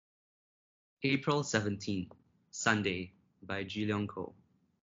April 17th, Sunday by Jee Leong Koh.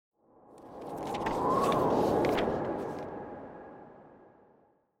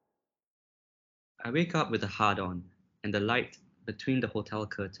 I wake up with a hard on, and the light between the hotel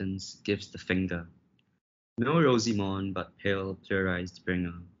curtains gives the finger. No rosy morn, but pale, pluralized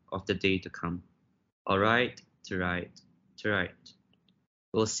bringer of the day to come. All right, to right, to right.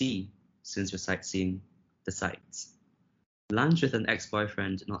 We'll see, since we're sightseeing, the sights. Lunch with an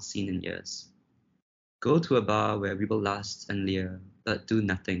ex-boyfriend not seen in years. Go to a bar where we will lust and leer, but do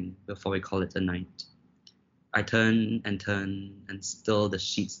nothing before we call it a night. I turn, and still the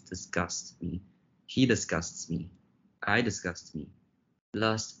sheets disgust me. He disgusts me. I disgust me.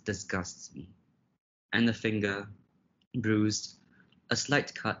 Lust disgusts me. And the finger, bruised, a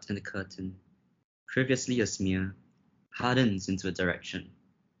slight cut in the curtain, previously a smear, hardens into a direction,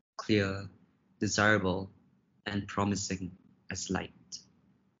 clear, desirable, and promising as light.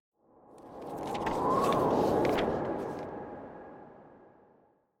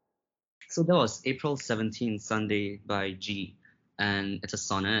 So that was April 17th, Sunday by G. And it's a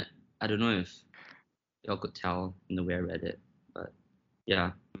sonnet. I don't know if y'all could tell in the way I read it, but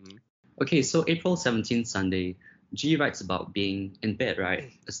yeah. Mhm. Okay, so April 17th, Sunday, G writes about being in bed,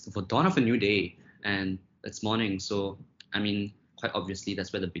 right? It's the dawn of a new day, and it's morning. So, I mean, quite obviously,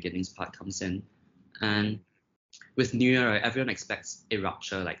 that's where the beginnings part comes in. And with New Year, right, everyone expects a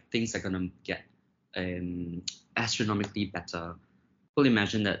rupture, like things are gonna get astronomically better. People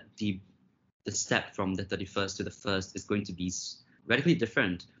imagine that the step from the 31st to the 1st is going to be radically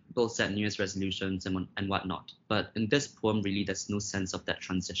different. People set New Year's resolutions and whatnot. But in this poem, really, there's no sense of that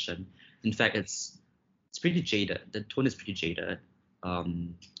transition. In fact, it's pretty jaded. The tone is pretty jaded.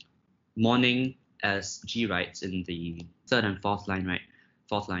 Morning, as G writes in the third and fourth line, right?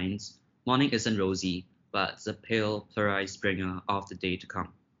 Fourth lines. Morning isn't rosy, but it's a pale, pluralized bringer of the day to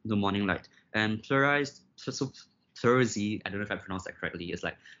come. The morning light. And pluralized, so pleurisy, I don't know if I pronounced that correctly, is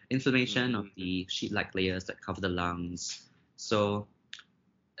like inflammation of the sheet-like layers that cover the lungs. So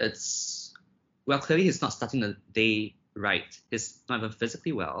it's, well, clearly he's not starting the day right. He's not even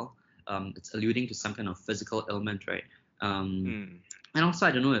physically well. It's alluding to some kind of physical ailment, right? And also,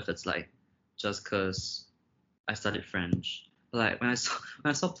 I don't know if it's like just because I studied French. Like when I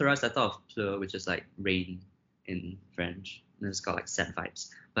saw pluralized, I thought of pleur, which is like rain in French, and it's got like sad vibes.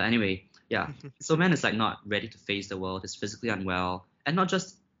 But anyway, yeah. So man is like not ready to face the world. He's physically unwell, and not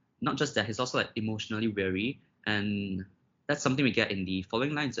just that. He's also like emotionally weary, and that's something we get in the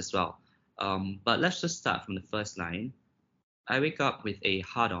following lines as well. But let's just start from the first line. I wake up with a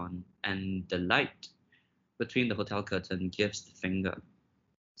hard on, and the light between the hotel curtain gives the finger.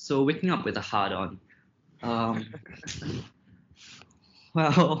 So waking up with a hard on.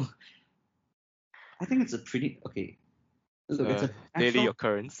 Well, I think it's a pretty okay. Look, it's a daily natural,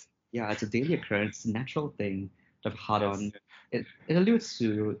 occurrence. yeah, it's a daily occurrence, it's a natural thing to have hard Yes. on. It alludes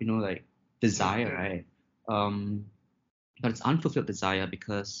to, like desire, right? But it's unfulfilled desire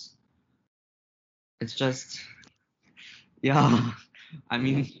because it's just, yeah. I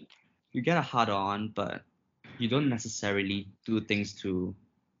mean, you get a hard on, but you don't necessarily do things to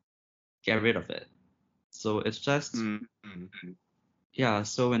get rid of it. So it's just, yeah.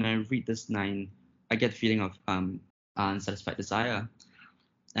 So when I read this line, I get the feeling of unsatisfied desire.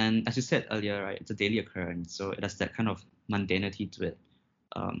 And as you said earlier, right, it's a daily occurrence, so it has that kind of mundanity to it,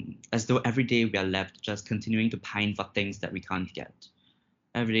 as though every day we are left just continuing to pine for things that we can't get.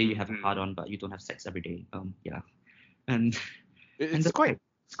 Every day you have a hard on, but you don't have sex every day. Yeah, and It's quite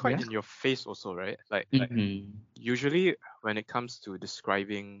yeah. in your face also, right? Like Mhm. usually when it comes to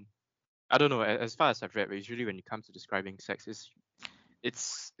describing, I don't know, as far as I've read, but usually when it comes to describing sex,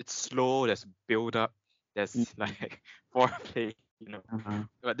 it's slow. There's build up. There's Mhm. like foreplay, Uh-huh.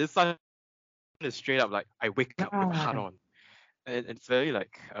 But this one is straight up like I wake up with a hard Yeah. on, and it's very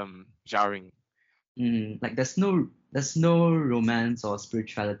like jarring. Like there's no romance or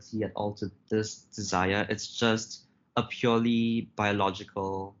spirituality at all to this desire. It's just a purely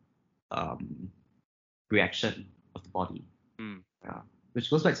biological um, reaction of the body. Mm. Yeah.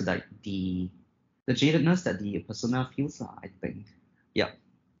 Which goes back to like the jadedness that the persona feels, I think. Yeah.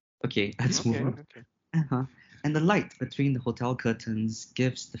 Okay, let's move Okay, on. okay. Uh-huh. And the light between the hotel curtains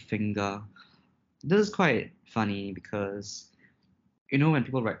gives the finger. This is quite funny because when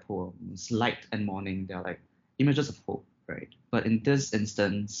people write poems, light and morning, they're like images of hope, right? But in this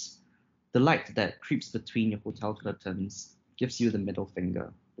instance, the light that creeps between your hotel curtains gives you the middle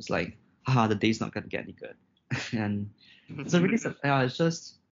finger. It's like, haha, the day's not gonna get any good. And it's a really, it's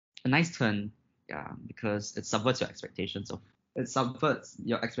just a nice turn, yeah, because it subverts your expectations of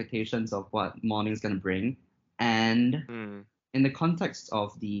what morning's gonna bring. And Mm. in the context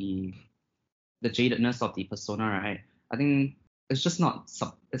of the the jadedness of the persona, right? I think it's just not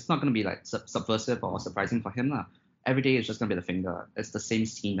it's not gonna be like subversive or surprising for him lah. Every day is just gonna be the finger. It's the same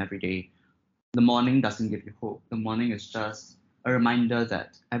scene every day. The morning doesn't give you hope. The morning is just a reminder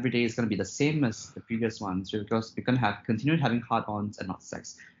that every day is gonna be the same as the previous ones because you're gonna have continue having hard-ons and not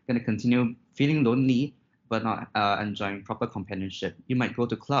sex. You're gonna continue feeling lonely but not enjoying proper companionship. You might go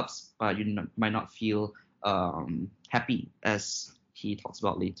to clubs, but might not feel happy, as he talks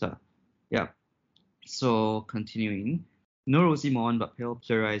about later. Yeah. So continuing, no rosy morn, but pale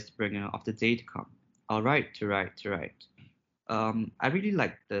pluralized bringer of the day to come. All right, to right, to right. I really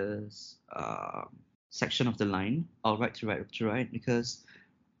like this section of the line, all right, to right, because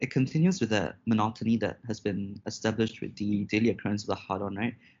it continues with that monotony that has been established with the daily occurrence of the hard-on,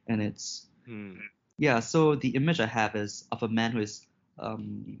 right? And it's yeah. So the image I have is of a man who is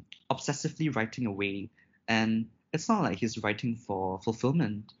obsessively writing away, and it's not like he's writing for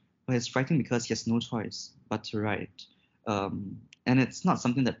fulfillment, but he's writing because he has no choice but to write. And it's not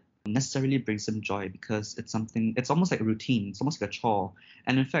something that necessarily brings him joy because it's almost like a routine. It's almost like a chore.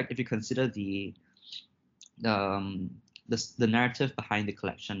 And in fact, if you consider the narrative behind the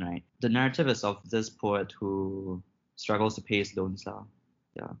collection, right? The narrative is of this poet who struggles to pay his loans,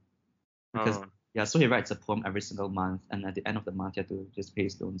 yeah. Because yeah, so he writes a poem every single month, and at the end of the month, he has to just pay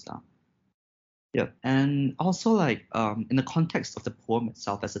his loans, Yeah, and also like in the context of the poem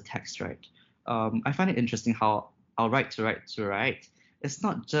itself as a text, right? I find it interesting how I'll write to write to write. It's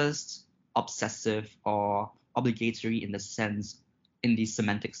not just obsessive or obligatory in the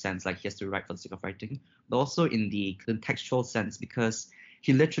semantic sense, like he has to write for the sake of writing, but also in the contextual sense because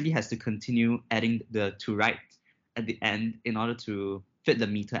he literally has to continue adding the to write at the end in order to fit the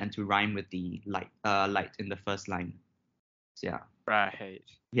meter and to rhyme with the light in the first line. So yeah. Right.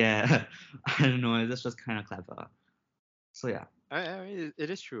 Yeah, I don't know. That's just kind of clever. So yeah. I mean, it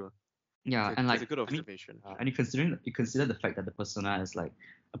is true. Yeah, and like it's a good observation. and you consider the fact that the persona is like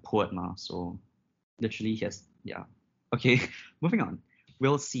a poet now, so literally he has Okay, moving on.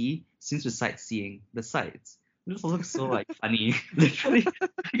 We'll see since we're sightseeing the sights. This looks so like funny, literally,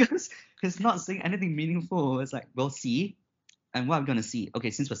 because he's not saying anything meaningful. It's like we'll see, and what I'm gonna see.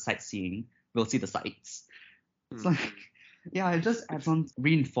 Okay, since we're sightseeing, we'll see the sights. It's like yeah, it just adds on,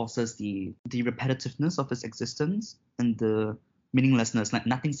 reinforces the repetitiveness of his existence and the meaninglessness. Like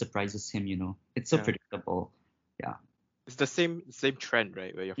nothing surprises him, It's so predictable. Yeah. It's the same trend,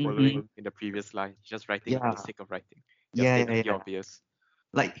 right? Where you're following in the previous line, just writing for the sake of writing. Just stating the obvious.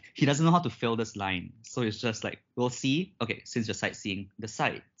 Like he doesn't know how to fill this line, so it's just like we'll see. Okay, since you're sightseeing the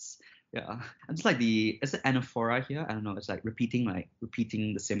sights, yeah. And it's like is it anaphora here? I don't know. It's like repeating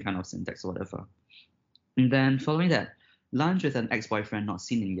the same kind of syntax or whatever. And then following that, lunch with an ex-boyfriend not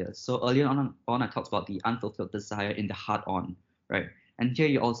seen in years. So earlier on I talked about the unfulfilled desire in the hard-on, right? And here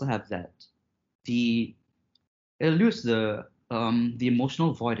you also have that it alludes to the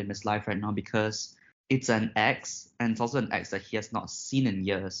emotional void in his life right now because it's an ex and it's also an ex that he has not seen in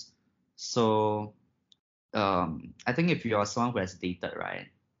years. So I think if you are someone who has dated, right,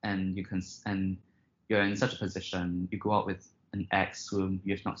 and you're in such a position, you go out with an ex whom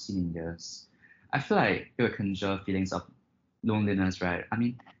you have not seen in years, I feel like it would conjure feelings of loneliness, right? I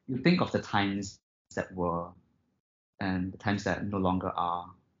mean, you think of the times that were and the times that no longer are.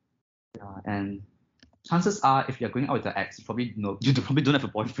 Yeah, and chances are, if you're going out with your ex, you probably don't have a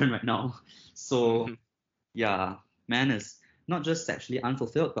boyfriend right now. So yeah, man is not just sexually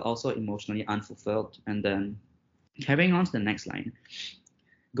unfulfilled, but also emotionally unfulfilled. And then carrying on to the next line.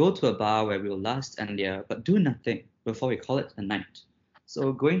 Go to a bar where we'll lust and leer, but do nothing before we call it a night.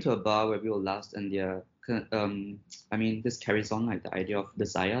 So going to a bar where we'll lust and leer, I mean, this carries on like the idea of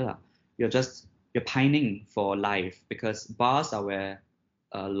desire lah. You're pining for life because bars are where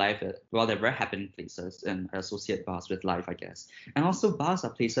life, well, they're very happening places and associate bars with life, I guess. And also bars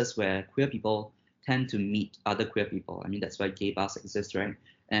are places where queer people tend to meet other queer people. I mean, that's why gay bars exist, right?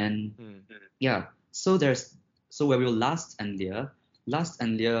 And yeah, so where we'll lust and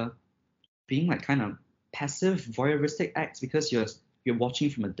leer being like kind of passive voyeuristic acts because you're watching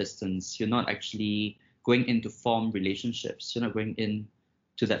from a distance. You're not actually going in to form relationships. You're not going in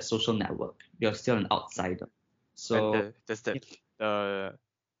to that social network. You're still an outsider. So and there's that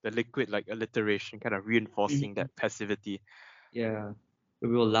the liquid like alliteration kind of reinforcing that passivity. Yeah, we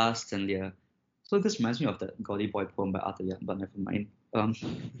will last and leer. So this reminds me of the Golly Boy poem by Arthur Young, but never mind.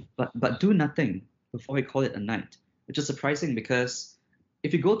 But do nothing before we call it a night, which is surprising because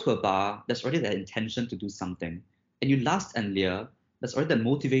if you go to a bar, there's already that intention to do something, and you last and leer, there's already that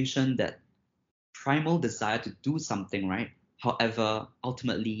motivation, that primal desire to do something, right? However,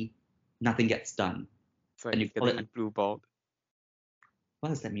 ultimately, nothing gets done. It's like And you call it getting blue balled. what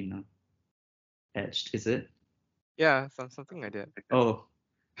does that mean now? Etched, is it? Yeah, something like that. Oh,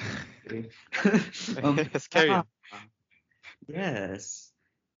 okay. Let's carry Yeah, on. yes.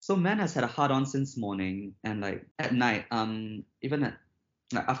 So man has had a hard on since morning, and like at night, even at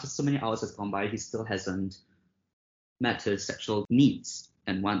like after so many hours has gone by, he still hasn't met his sexual needs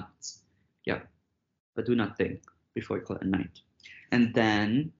and wants. Yeah, but do nothing before we call it a night. And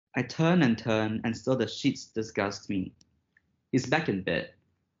then I turn and turn, and still the sheets disgust me. He's back in bed.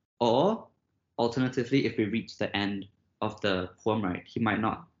 Or alternatively, if we reach the end of the poem, right, he might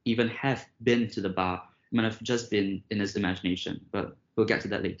not even have been to the bar. He might have just been in his imagination, but we'll get to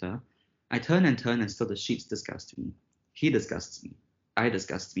that later. I turn and turn, and still the sheets disgust me. He disgusts me. I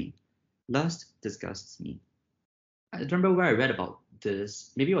disgust me. Lust disgusts me. I remember where I read about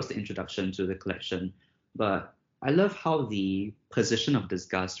this. Maybe it was the introduction to the collection, but I love how the position of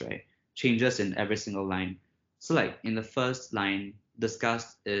disgust, right, changes in every single line. So, like in the first line,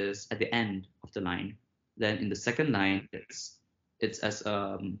 disgust is at the end of the line. Then in the second line, it's as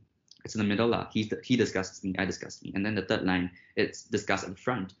it's in the middle lah. He disgusts me, I disgust me, and then the third line, it's disgust at the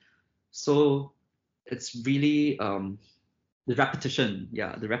front. So it's really the repetition,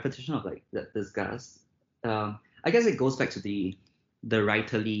 yeah, the repetition of like that disgust. I guess it goes back to the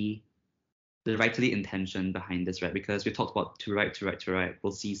writerly the writerly intention behind this, right? Because we talked about to write, to write, to write.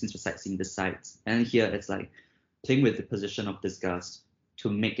 We'll see since we're seeing the sides, and here it's like playing with the position of disgust to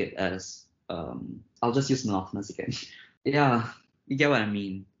make it as I'll just use monotonous again. Yeah, you get what I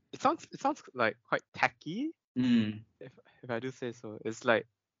mean. It sounds like quite tacky, Mm, if I do say so. It's like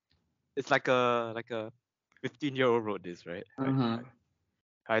a 15-year-old wrote this, right? uh-huh.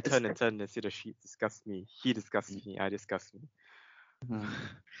 I It's turn and turn and see the sheet disgust me. He disgusts me. I disgust me. uh,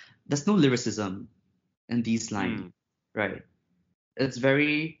 there's no lyricism in these lines, Mm, right? It's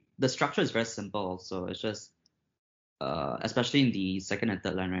very the structure is very simple. Also, it's just especially in the second and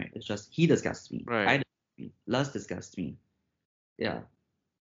third line, right? It's just he disgusts me, I right. disgust me, Lust disgusts me. Yeah,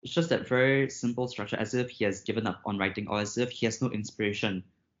 it's just that very simple structure, as if he has given up on writing, or as if he has no inspiration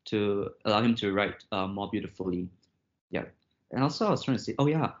to allow him to write more beautifully. Yeah. And also, I was trying to say, oh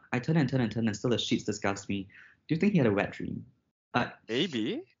yeah, I turn and turn and turn, and still the sheets disgust me. Do you think he had a wet dream? Uh,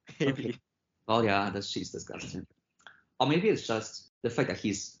 Maybe. okay. Maybe. Oh yeah, the sheets disgust him. Or maybe it's just the fact that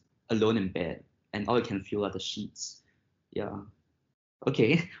he's alone in bed and all he can feel are the sheets. Yeah.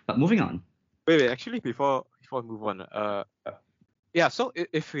 Okay, but moving on. Wait. Actually, before we move on, yeah. So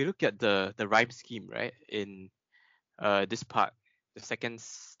if we look at the rhyme scheme, right, in this part, the second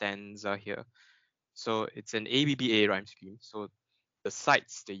stanza here. So it's an ABBA rhyme scheme. So the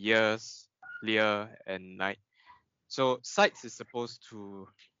sights, the years, clear, and night. So sights is supposed to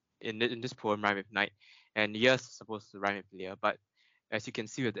in this poem rhyme with night, and years is supposed to rhyme with clear. But as you can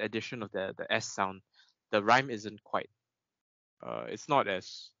see with the addition of the S sound, the rhyme isn't quite. It's not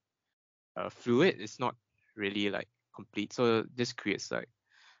as fluid. It's not really like complete. So this creates like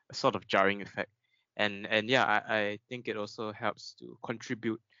a sort of jarring effect. And yeah, I think it also helps to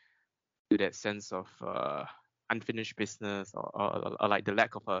contribute to that sense of unfinished business, or like the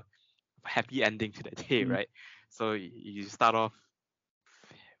lack of a happy ending to the day, Mm, right? So you start off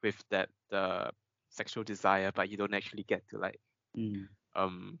with that sexual desire, but you don't actually get to like mm,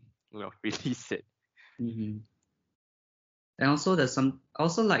 release it. mhm. And also there's some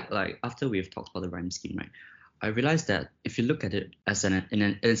also like after we've talked about the rhyme scheme, right? I realized that if you look at it as in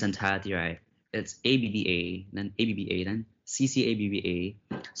its entirety, right? It's ABBA, then ABBA, then CCABBA.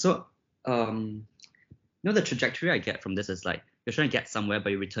 So the trajectory I get from this is like you're trying to get somewhere,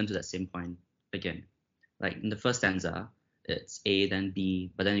 but you return to that same point again. Like in the first stanza, it's A, then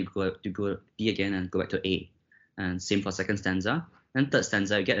B, but then you go B again and go back to A. And same for second stanza. Then third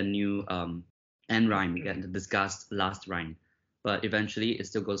stanza, you get a new end rhyme, you get the disgust last rhyme. But eventually it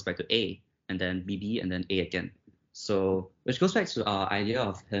still goes back to A, and then BB, and then A again. So which goes back to our idea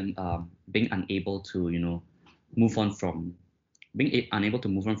of him being unable to, move on from unable to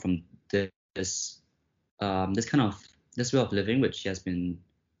move on from this this kind of this way of living which he has been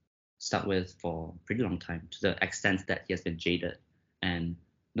stuck with for a pretty long time, to the extent that he has been jaded and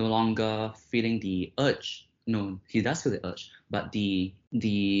no longer feeling the urge. No, he does feel the urge, but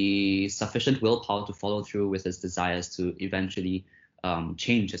the sufficient willpower to follow through with his desires to eventually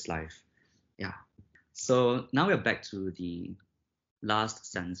change his life. Yeah. So now we're back to the last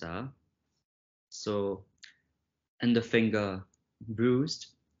stanza. So, and the finger bruised,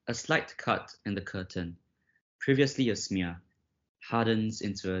 a slight cut in the curtain, previously a smear, hardens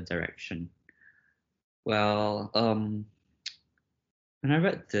into a direction. Well, when I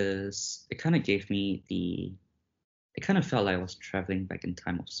read this, it kind of gave me it kind of felt like I was traveling back in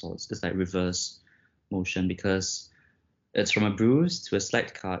time of sorts. It's like reverse motion because It's from a bruise to a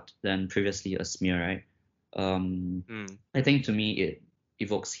slight cut, then previously a smear, right? I think to me it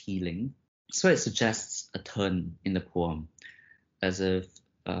evokes healing. So it suggests a turn in the poem, as if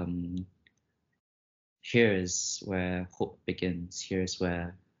here is where hope begins, here is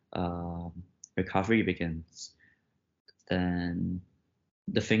where recovery begins. Then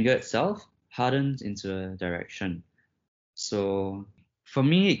the finger itself hardens into a direction. So for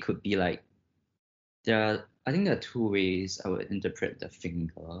me, it could be like I think there are two ways I would interpret the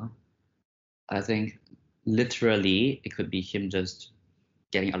finger. I think literally it could be him just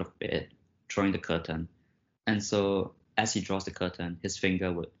getting out of bed, drawing the curtain. And so as he draws the curtain, his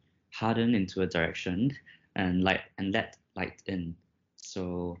finger would harden into a direction and let light in.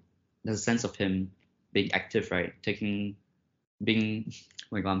 So there's a sense of him being active, right? Being oh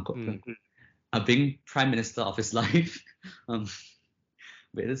my god, being prime minister of his life. um,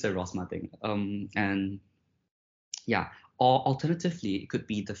 but it is a Rosma thing. And yeah, or alternatively, it could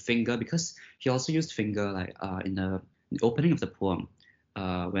be the finger because he also used finger like in the opening of the poem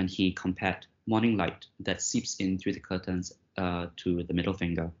when he compared morning light that seeps in through the curtains to the middle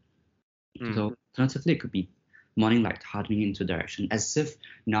finger. So alternatively, it could be morning light hardening into direction, as if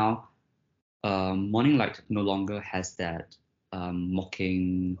now morning light no longer has that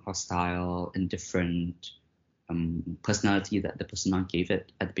mocking, hostile, indifferent personality that the persona gave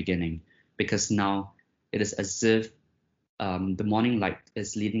it at the beginning, because now it is as if the morning light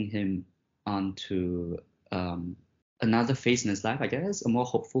is leading him on to another phase in his life, I guess, a more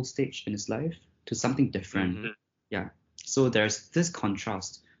hopeful stage in his life, to something different. Yeah. So there's this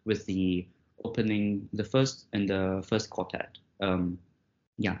contrast with the opening, the first quartet.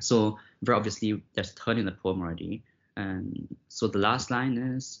 Yeah. So very obviously there's a turn in the poem already, and so the last line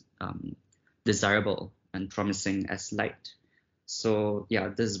is desirable and promising as light. So yeah,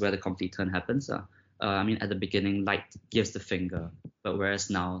 this is where the complete turn happens. I mean, at the beginning, light gives the finger, but whereas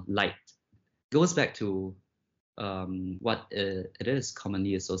now light goes back to what it is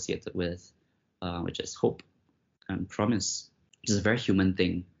commonly associated with, which is hope and promise, which is a very human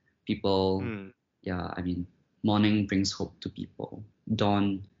thing. People, yeah, I mean, morning brings hope to people.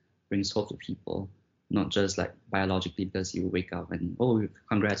 Dawn brings hope to people, not just like biologically because you wake up and, oh,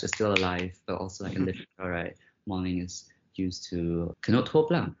 congrats, you're still alive, but also like in literature, right? Morning is used to connote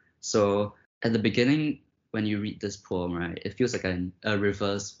hope. So at the beginning, when you read this poem, right, it feels like a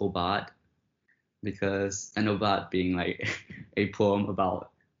reverse Obad, because an Obad being like a poem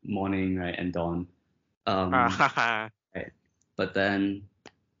about morning, right, and dawn. Right. But then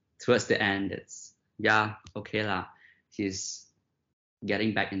towards the end, it's, yeah, okay lah. He's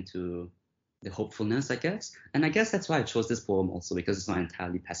getting back into the hopefulness, I guess. And I guess that's why I chose this poem also, because it's not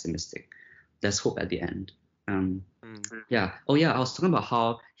entirely pessimistic. There's hope at the end. Yeah. Oh yeah, I was talking about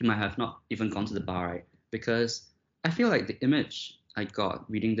how he might have not even gone to the bar, right? Because I feel like the image I got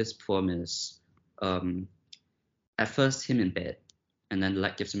reading this poem is at first him in bed, and then the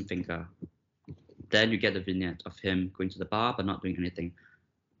light gives him finger. Then you get the vignette of him going to the bar but not doing anything.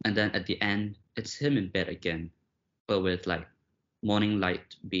 And then at the end, it's him in bed again, but with like morning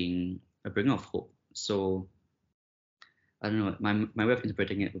light being a bringer of hope. So I don't know, my way of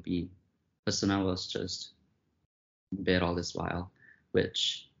interpreting it would be persona was just in bed all this while,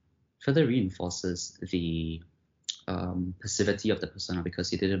 which further reinforces the passivity of the persona, because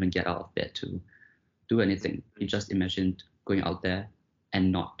he didn't even get out of bed to do anything. He just imagined going out there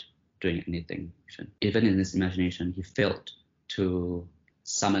and not doing anything. Even in his imagination, he failed to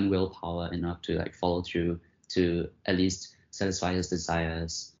summon willpower enough to like follow through to at least satisfy his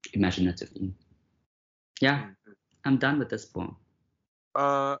desires imaginatively. Yeah, I'm done with this poem.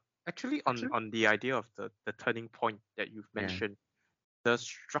 Actually, on the idea of the turning point that you've mentioned, the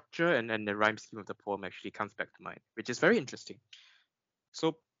structure and the rhyme scheme of the poem actually comes back to mind, which is very interesting.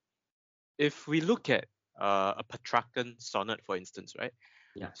 So if we look at a Petrarchan sonnet, for instance, right?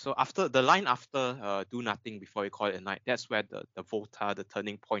 Yeah. So after the line after do nothing before you call it a night, that's where the volta, the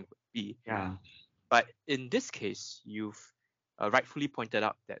turning point would be. Yeah. But in this case, you've rightfully pointed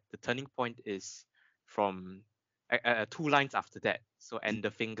out that the turning point is from 2 lines after that. So, and the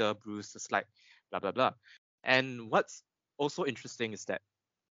finger bruise the slight, blah, blah, blah. And what's also interesting is that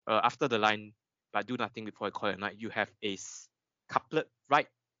after the line, but do nothing before I call it a night, you have a couplet right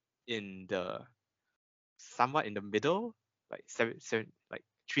in the, somewhat in the middle, like like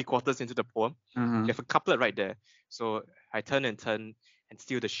 3/4 into the poem. You have a couplet right there. So I turn and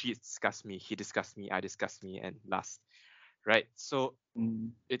still the sheets disgust me, he disgusts me, I disgust me, and last. Right? So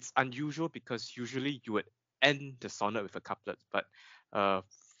it's unusual because usually you would end the sonnet with a couplet, but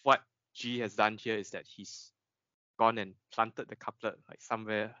what Jee has done here is that he's gone and planted the couplet like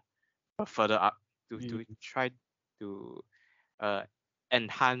somewhere further up to try to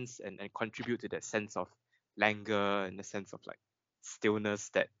enhance and contribute to that sense of languor and the sense of like stillness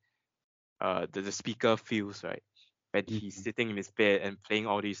that the speaker feels, right? When he's sitting in his bed and playing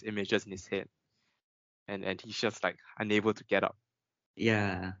all these images in his head, and he's just like unable to get up.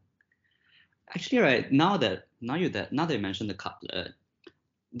 Yeah. Actually, right, now that you mentioned the couplet,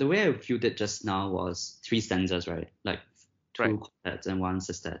 the way I viewed it just now was three stanzas, right? Like two Right. couplets and one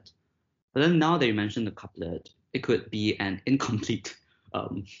sestet. But then now that you mentioned the couplet, it could be an incomplete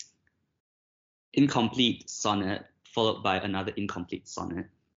sonnet followed by another incomplete sonnet.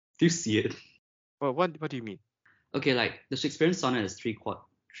 Do you see it? Well, what do you mean? Okay, like the Shakespearean sonnet is three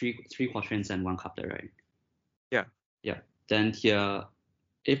quatrains and one couplet, right? Yeah. Yeah. Then here,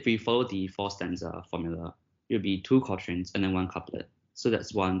 if we follow the four stanza formula, it'll be two quatrains and then one couplet. So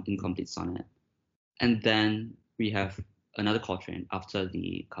that's one incomplete sonnet. And then we have another quatrain after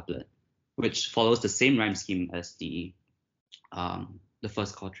the couplet, which follows the same rhyme scheme as the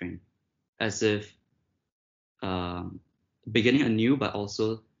first quatrain, as if beginning anew but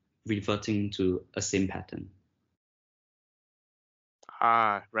also reverting to a same pattern.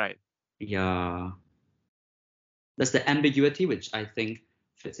 Ah, right. Yeah. That's the ambiguity, which I think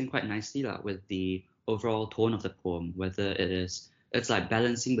fits in quite nicely with the overall tone of the poem, whether it's like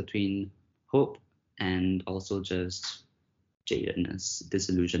balancing between hope and also just jadedness,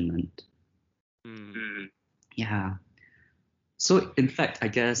 disillusionment. Yeah. So in fact, I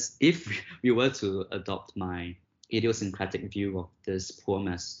guess if we were to adopt my idiosyncratic view of this poem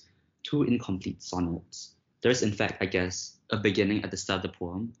as two incomplete sonnets, there's in fact, I guess, a beginning at the start of the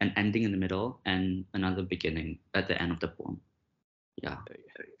poem, an ending in the middle, and another beginning at the end of the poem. Yeah.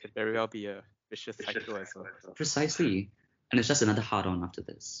 It could very well be a vicious cycle as well. Precisely. And it's just another hard on after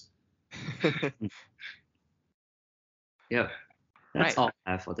this. Yeah. That's Right. all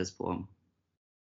I have for this poem.